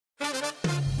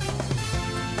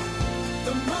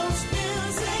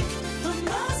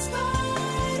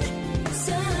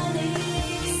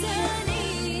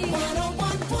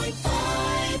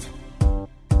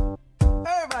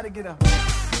get a...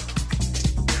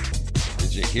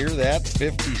 Did you hear that?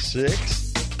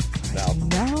 56?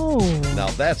 No. Now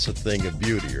that's a thing of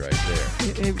beauty right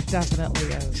there. It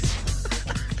definitely is.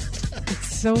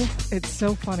 It's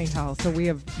so funny how, so we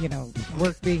have,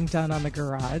 work being done on the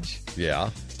garage. Yeah.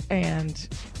 And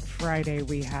Friday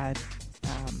we had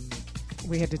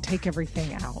to take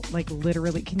everything out. Like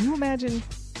literally, can you imagine?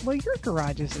 Well, your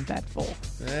garage isn't that full.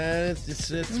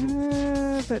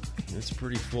 It's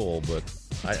pretty full, but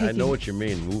I know what you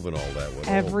mean, moving all that.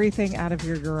 Everything out of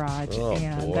your garage.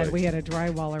 And boy. then we had a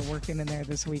drywaller working in there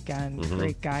this weekend. Mm-hmm.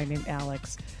 Great guy named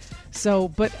Alex. So,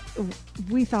 but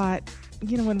we thought,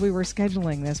 when we were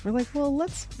scheduling this, we're like, well,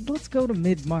 let's go to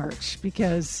mid-March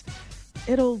because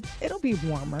it'll be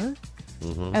warmer.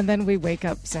 Mm-hmm. And then we wake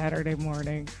up Saturday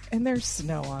morning and there's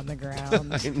snow on the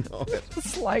ground. I know it.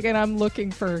 It's like, and I'm looking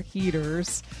for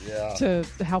heaters to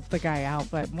help the guy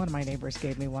out. But one of my neighbors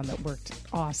gave me one that worked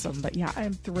awesome. But yeah,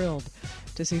 I'm thrilled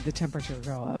to see the temperature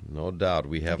go up. No doubt.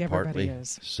 We have partly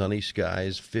sunny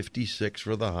skies, 56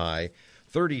 for the high,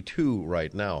 32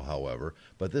 right now, however.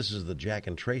 But this is the Jack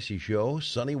and Tracy Show,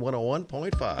 Sunny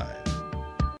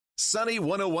 101.5. Sunny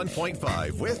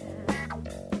 101.5 with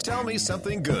Tell Me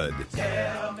Something Good.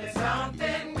 Tell me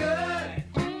something good.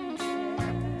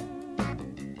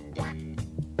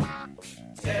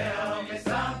 Tell me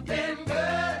something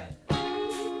good.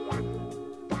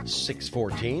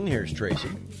 6:14, here's Tracy.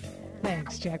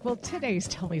 Thanks, Jack. Well, today's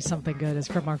Tell Me Something Good is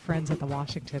from our friends at the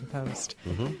Washington Post.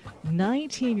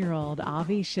 19-year-old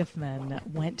Avi Schiffman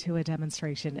went to a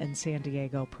demonstration in San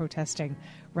Diego protesting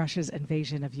Russia's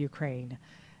invasion of Ukraine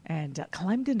and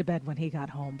climbed into bed when he got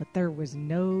home, but there was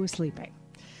no sleeping.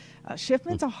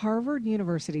 Schiffman's a Harvard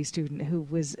University student who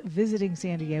was visiting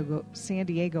San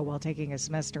Diego while taking a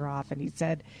semester off, and he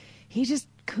said he just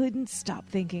couldn't stop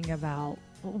thinking about,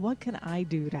 well, what can I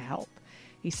do to help?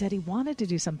 He said he wanted to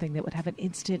do something that would have an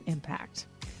instant impact.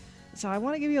 So I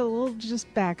want to give you a little just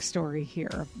backstory here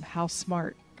of how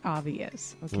smart Avi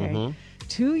is, okay?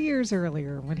 2 years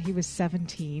earlier, when he was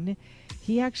 17,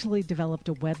 he actually developed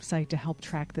a website to help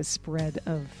track the spread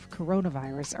of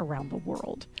coronavirus around the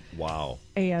world. Wow.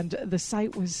 And the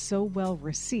site was so well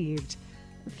received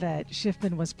that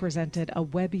Schiffman was presented a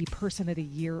Webby Person of the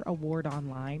Year award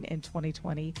online in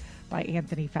 2020 by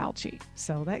Anthony Fauci.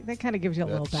 So that kind of gives you a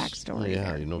little backstory.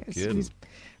 Yeah, you're no kidding. He's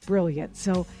brilliant.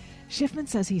 So Schiffman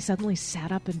says he suddenly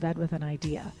sat up in bed with an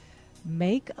idea.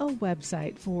 Make a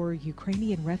website for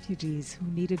Ukrainian refugees who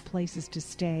needed places to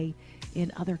stay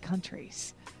in other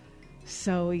countries.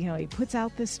 So, he puts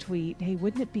out this tweet, hey,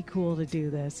 wouldn't it be cool to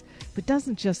do this? But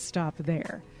doesn't just stop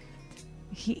there.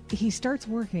 He starts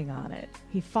working on it.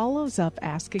 He follows up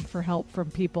asking for help from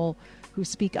people who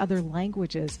speak other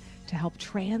languages to help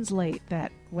translate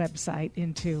that website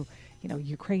into,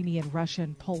 Ukrainian,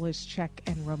 Russian, Polish, Czech,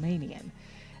 and Romanian.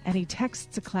 And he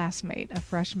texts a classmate, a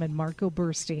freshman, Marco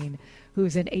Burstein,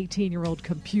 who's an 18-year-old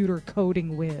computer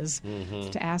coding whiz,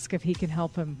 to ask if he can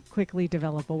help him quickly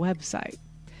develop a website.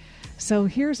 So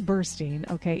here's Burstein,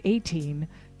 18,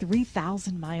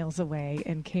 3,000 miles away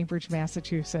in Cambridge,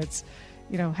 Massachusetts,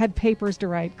 had papers to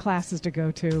write, classes to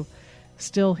go to.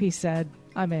 Still, he said,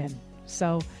 I'm in.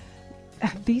 So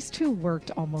these two worked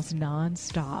almost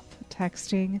nonstop,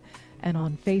 texting and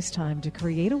on FaceTime to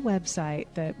create a website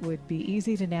that would be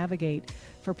easy to navigate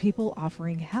for people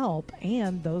offering help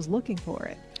and those looking for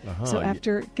it. So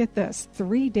after, get this,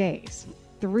 3 days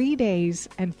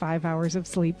and 5 hours of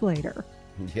sleep later,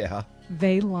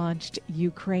 they launched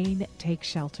Ukraine Take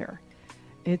Shelter.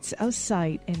 It's a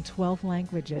site in 12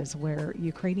 languages where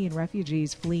Ukrainian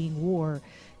refugees fleeing war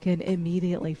can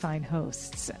immediately find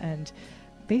hosts. And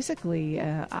basically,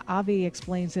 Avi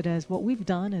explains it as what we've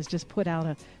done is just put out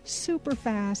a super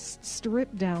fast,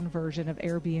 stripped down version of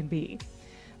Airbnb.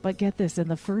 But get this, in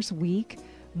the first week,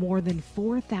 more than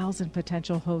 4,000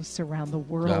 potential hosts around the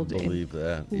world,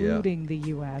 including the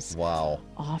U.S.,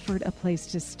 offered a place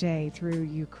to stay through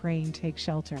Ukraine Take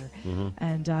Shelter.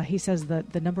 And he says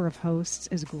that the number of hosts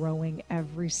is growing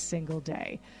every single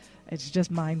day. It's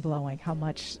just mind-blowing how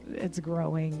much it's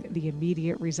growing, the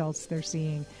immediate results they're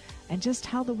seeing, and just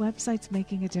how the website's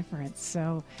making a difference.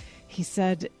 So he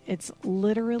said it's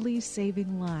literally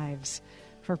saving lives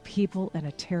for people in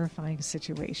a terrifying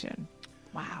situation.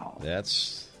 Wow. That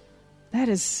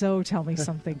is so Tell Me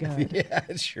Something Good. Yeah,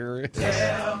 it sure is.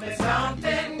 Tell me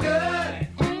something good.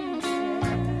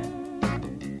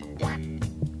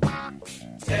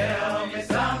 Tell me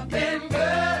something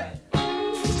good.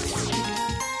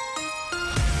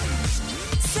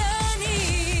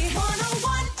 Sunny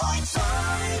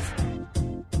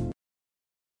 101.5.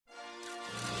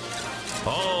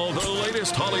 All the latest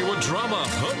latest Hollywood drama,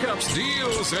 hookups,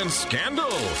 deals, and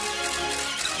scandal.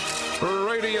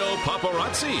 Radio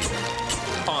Paparazzi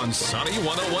on Sunny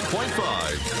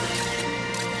 101.5.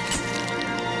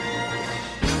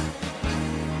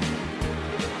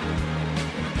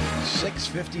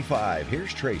 6:55.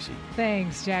 Here's Tracy.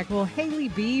 Thanks, Jack. Well, Hailey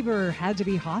Bieber had to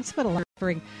be hospitalized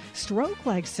for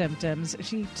stroke-like symptoms.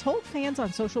 She told fans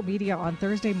on social media on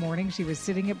Thursday morning she was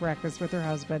sitting at breakfast with her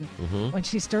husband when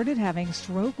she started having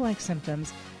stroke-like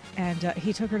symptoms, and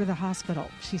he took her to the hospital.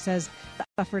 She says, I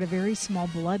suffered a very small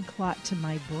blood clot to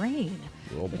my brain,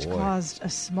 which caused a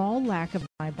small lack of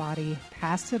my body,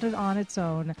 passed it on its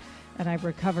own, and I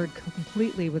recovered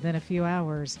completely within a few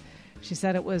hours. She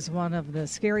said it was one of the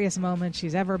scariest moments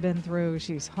she's ever been through.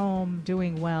 She's home,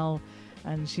 doing well,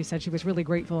 and she said she was really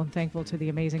grateful and thankful to the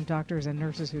amazing doctors and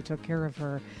nurses who took care of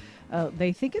her.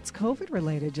 They think it's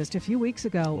COVID-related. Just a few weeks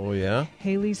ago, Oh, yeah?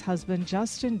 Hailey's husband,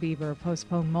 Justin Bieber,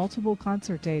 postponed multiple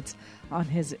concert dates on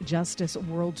his Justice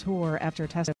World Tour after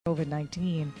testing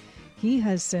COVID-19. He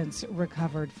has since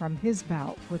recovered from his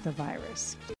bout with the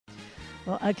virus.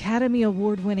 Well, Academy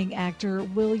Award-winning actor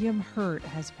William Hurt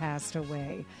has passed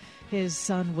away. His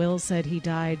son, Will, said he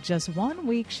died just 1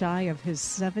 week shy of his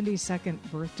 72nd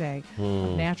birthday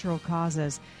of natural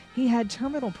causes. He had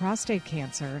terminal prostate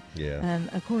cancer, and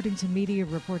according to media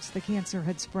reports, the cancer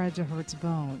had spread to Hurt's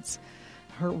bones.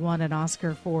 Hurt won an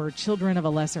Oscar for Children of a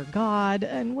Lesser God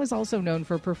and was also known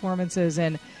for performances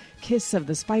in Kiss of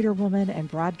the Spider-Woman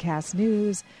and Broadcast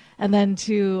News. And then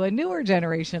to a newer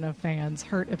generation of fans,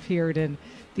 Hurt appeared in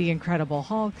The Incredible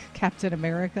Hulk, Captain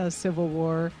America, Civil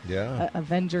War,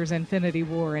 Avengers Infinity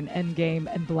War, and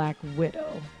Endgame, and Black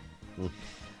Widow.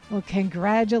 Well,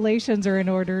 congratulations are in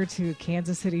order to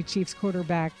Kansas City Chiefs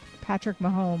quarterback Patrick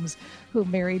Mahomes, who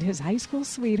married his high school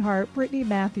sweetheart, Brittany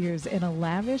Matthews, in a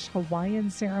lavish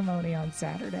Hawaiian ceremony on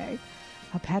Saturday.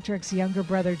 Patrick's younger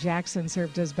brother, Jackson,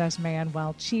 served as best man,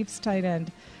 while Chiefs tight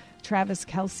end Travis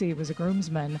Kelce was a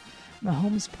groomsman.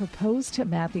 Mahomes proposed to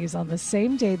Matthews on the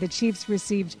same day the Chiefs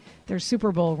received their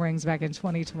Super Bowl rings back in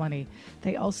 2020.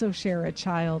 They also share a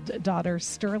child, daughter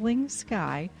Sterling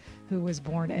Sky, who was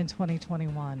born in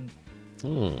 2021.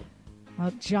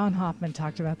 Well, John Hoffman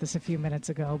talked about this a few minutes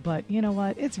ago, but you know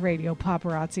what? It's radio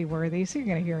paparazzi worthy, so you're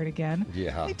going to hear it again.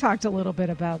 Yeah. They talked a little bit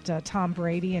about Tom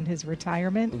Brady and his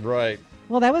retirement. Right.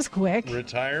 Well, that was quick.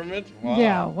 Retirement? Wow.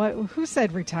 Yeah. Who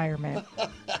said retirement?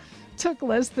 Took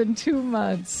less than 2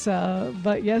 months.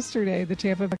 But yesterday, the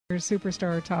Tampa Bay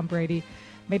superstar Tom Brady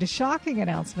made a shocking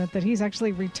announcement that he's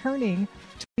actually returning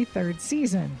to the third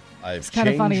season. I've kind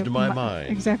of funny. My mind.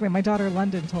 Exactly. My daughter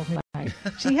London told me that.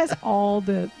 She has all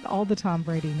the Tom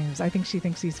Brady news. I think she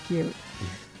thinks he's cute.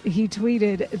 He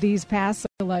tweeted, "These past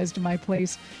realized my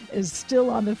place is still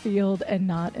on the field and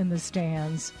not in the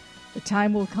stands. The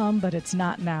time will come, but it's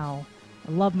not now.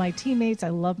 I love my teammates. I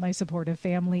love my supportive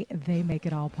family. They make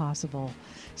it all possible."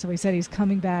 So he said he's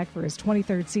coming back for his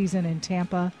 23rd season in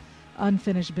Tampa.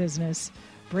 Unfinished business.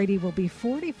 Brady will be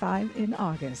 45 in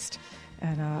August.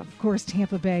 And, of course,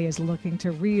 Tampa Bay is looking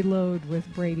to reload with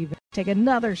Brady, take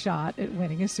another shot at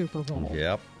winning a Super Bowl.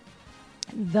 Yep.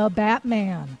 The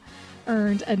Batman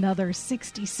earned another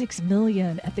 $66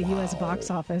 million at the U.S. box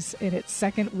office in its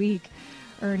second week,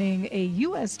 earning a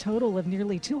U.S. total of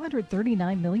nearly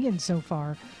 $239 million so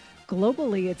far.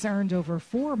 Globally, it's earned over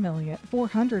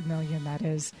 $400 million, that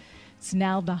is. It's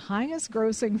now the highest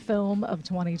grossing film of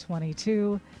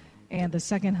 2022 and the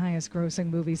second highest grossing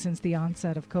movie since the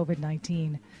onset of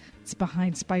COVID-19. It's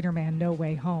behind Spider-Man No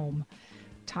Way Home.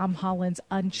 Tom Holland's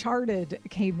Uncharted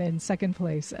came in second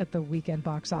place at the weekend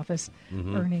box office,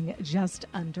 earning just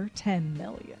under $10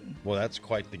 million. Well, that's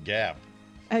quite the gap.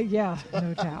 Yeah,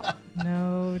 no doubt.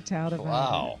 No doubt about it.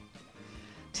 Wow.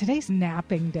 Today's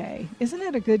napping day. Isn't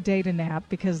it a good day to nap?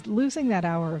 Because losing that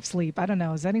hour of sleep, I don't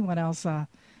know, is anyone else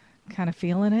kind of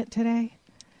feeling it today?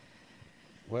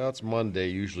 Well, it's Monday.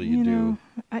 Usually you do.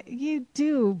 You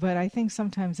do, but I think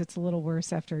sometimes it's a little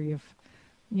worse after you've,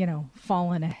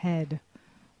 fallen ahead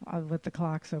with the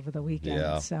clocks over the weekend.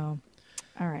 Yeah. So,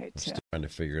 all right. I'm still trying to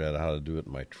figure out how to do it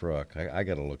in my truck. I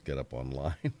got to look that up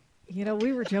online.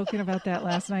 We were joking about that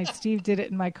last night. Steve did it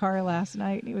in my car last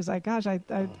night, and he was like, gosh, it's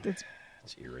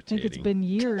irritating. I think it's been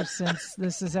years since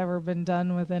this has ever been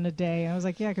done within a day. I was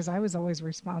like, yeah, because I was always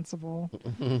responsible.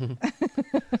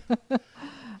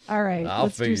 All right,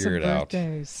 let's do some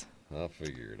birthdays. I'll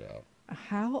figure it out.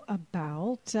 How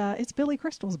about it's Billy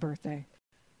Crystal's birthday?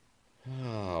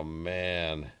 Oh,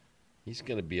 man. He's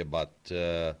going to be about...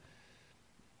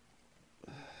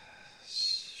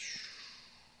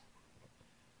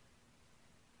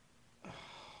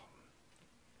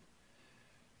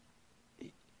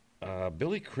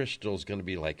 Billy Crystal's going to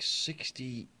be like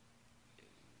 60.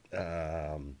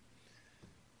 I'm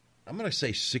going to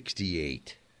say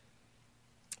 68.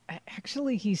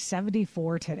 Actually, he's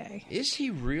 74 today. Is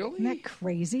he really? Isn't that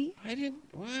crazy? I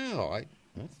didn't. Wow.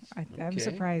 I'm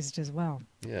surprised as well.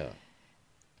 Yeah.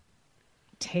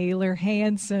 Taylor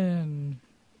Hanson.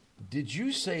 Did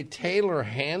you say Taylor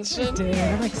Hanson? I did.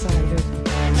 I'm excited.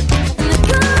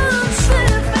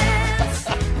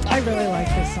 I really like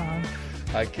this song.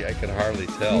 I can hardly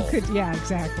tell. You could, yeah,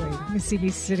 exactly. You see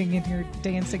me sitting in here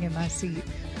dancing in my seat.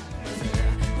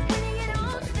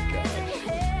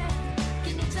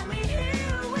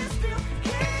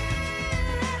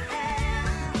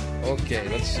 Okay,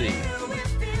 let's see.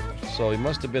 So he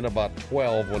must have been about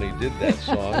 12 when he did that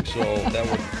song. So that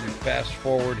would fast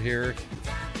forward here,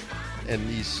 and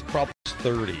he's probably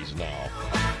 30s now.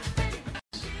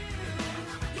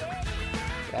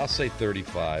 I'll say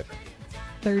 35.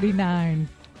 39.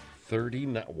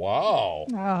 39. Wow.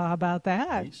 Oh, how about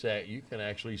that? You can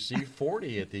actually see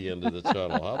 40 at the end of the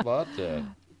tunnel. How about that?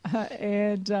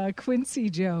 And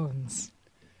Quincy Jones.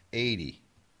 80.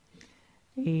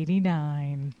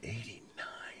 89. 89.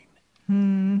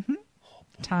 Mm-hmm.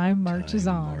 Time marches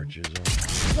on. Marches on.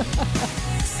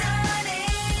 Sunny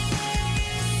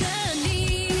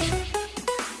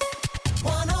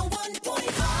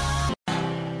 101.5.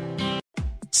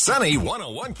 Sunny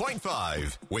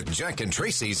 101.5 with Jack and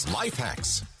Tracy's Life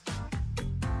Hacks.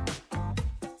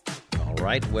 All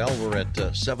right. Well, we're at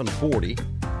 7:40.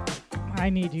 I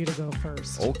need you to go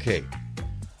first. Okay.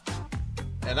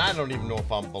 And I don't even know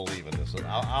if I'm believing this.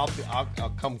 I'll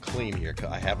come clean here.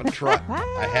 'Cause I haven't tried.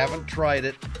 I haven't tried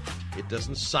it. It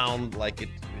doesn't sound like it.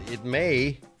 It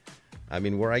may. I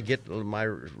mean, where I get my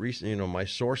recent, my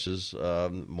sources,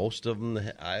 most of them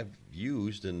I've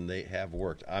used and they have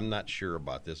worked. I'm not sure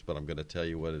about this, but I'm going to tell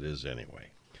you what it is anyway.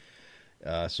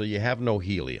 So you have no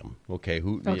helium, okay?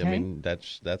 Okay. I mean,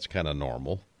 that's kind of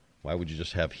normal. Why would you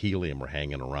just have helium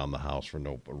hanging around the house for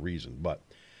no reason? But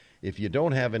if you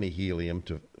don't have any helium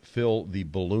to fill the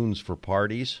balloons for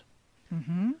parties,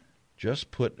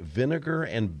 just put vinegar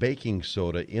and baking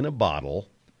soda in a bottle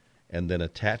and then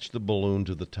attach the balloon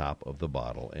to the top of the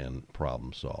bottle and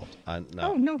problem solved.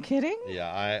 Oh, no kidding?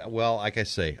 Yeah, like I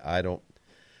say, I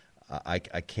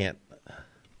can't.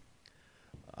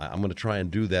 I'm going to try and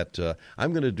do that.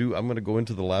 I'm going to go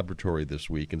into the laboratory this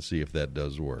week and see if that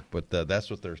does work. But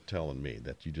that's what they're telling me,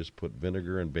 that you just put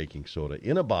vinegar and baking soda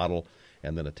in a bottle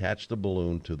and then attach the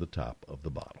balloon to the top of the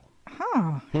bottle.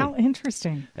 Huh. How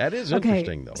interesting. That is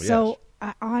interesting, though. So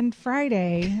yes. On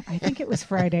Friday, I think it was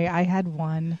Friday, I had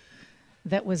one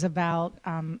that was about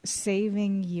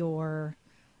saving your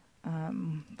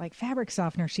like fabric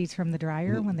softener sheets from the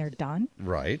dryer when they're done.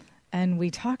 Right. And we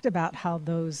talked about how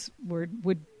those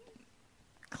would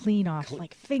clean off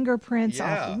like fingerprints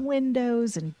off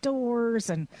windows and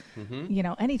doors and,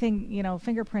 anything,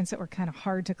 fingerprints that were kind of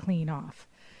hard to clean off.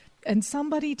 And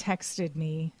somebody texted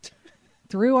me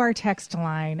through our text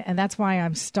line, and that's why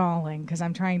I'm stalling, because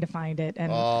I'm trying to find it, and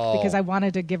because I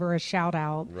wanted to give her a shout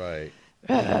out. Right.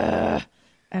 And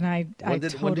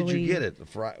when did you get it?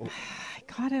 I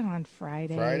got it on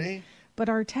Friday. Friday? But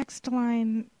our text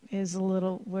line is a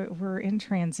little, we're in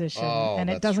transition, and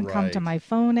it that's doesn't come to right. my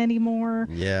phone anymore.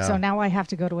 Yeah. So now I have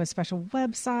to go to a special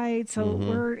website. So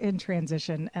we're in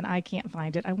transition, and I can't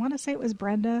find it. I want to say it was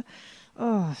Brenda.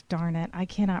 Oh, darn it. I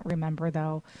cannot remember,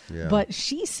 though. Yeah. But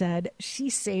she said she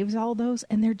saves all those,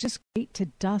 and they're just great to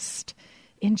dust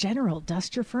in general.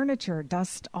 Dust your furniture,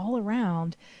 dust all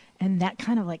around, and that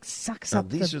kind of like sucks up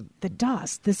the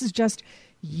dust. This is just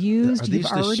used. Are these You've the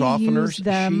already softener used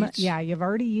them. sheets? Yeah, you've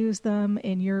already used them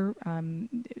in your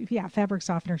fabric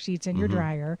softener sheets in your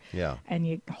dryer. Yeah. And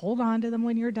you hold on to them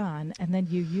when you're done, and then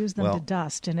you use them to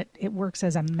dust, and it works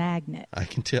as a magnet. I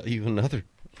can tell you another,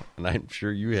 and I'm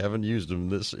sure you haven't used them in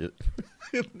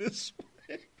this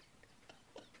way.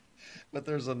 But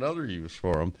there's another use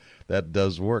for them that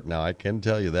does work. Now, I can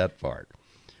tell you that part.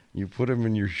 You put them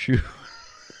in your shoe.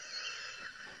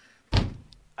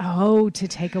 Oh, to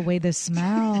take away the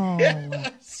smell.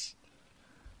 Yes.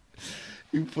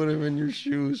 You put them in your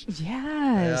shoes.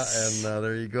 Yes. Yeah, and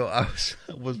there you go. I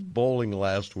was bowling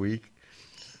last week,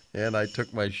 and I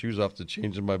took my shoes off to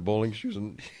change in my bowling shoes,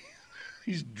 and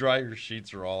these dryer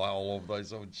sheets are all over my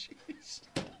own jeez.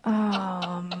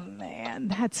 Oh, man,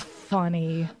 that's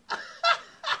funny.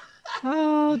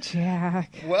 Oh,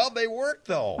 Jack. Well, they work,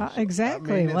 though.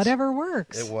 Exactly. I mean, whatever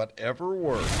works. Whatever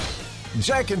works.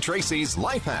 Jack and Tracy's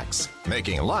Life Hacks,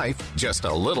 making life just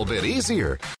a little bit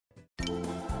easier.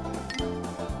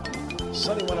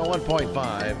 Sunny 101.5,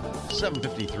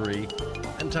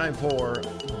 7:53, and time for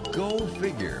Go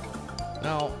Figure.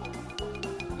 Now,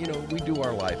 we do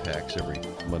our life hacks every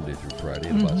Monday through Friday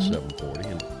at about 7:40,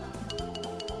 and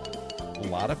a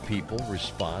lot of people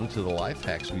respond to the life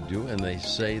hacks we do, and they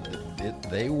say that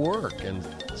they work, and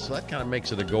so that kind of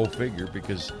makes it a go figure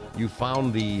because you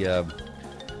found the.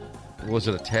 Was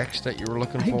it a text that you were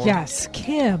looking for? Yes,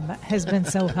 Kim has been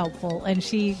so helpful, and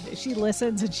she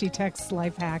listens and she texts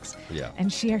life hacks. Yeah.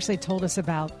 And she actually told us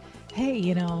about, hey,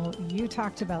 you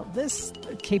talked about this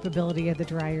capability of the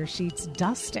dryer sheets,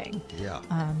 dusting. Yeah.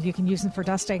 You can use them for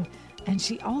dusting. And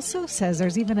she also says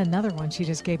there's even another one she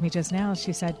just gave me just now.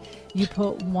 She said you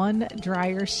put one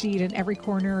dryer sheet in every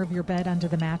corner of your bed under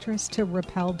the mattress to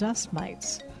repel dust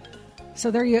mites. So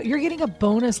there you're getting a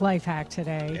bonus life hack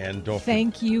today. And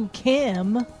thank you,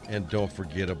 Kim. And don't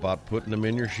forget about putting them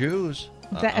in your shoes.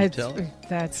 I'm telling you.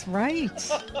 That's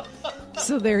right.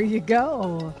 So there you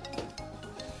go.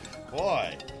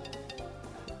 Boy.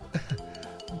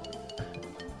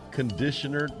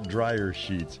 Conditioner dryer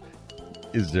sheets.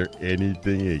 Is there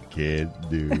anything it can't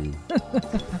do?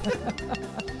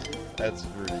 That's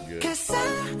pretty good. 'Cause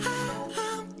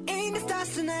I'm in the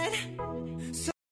stars tonight.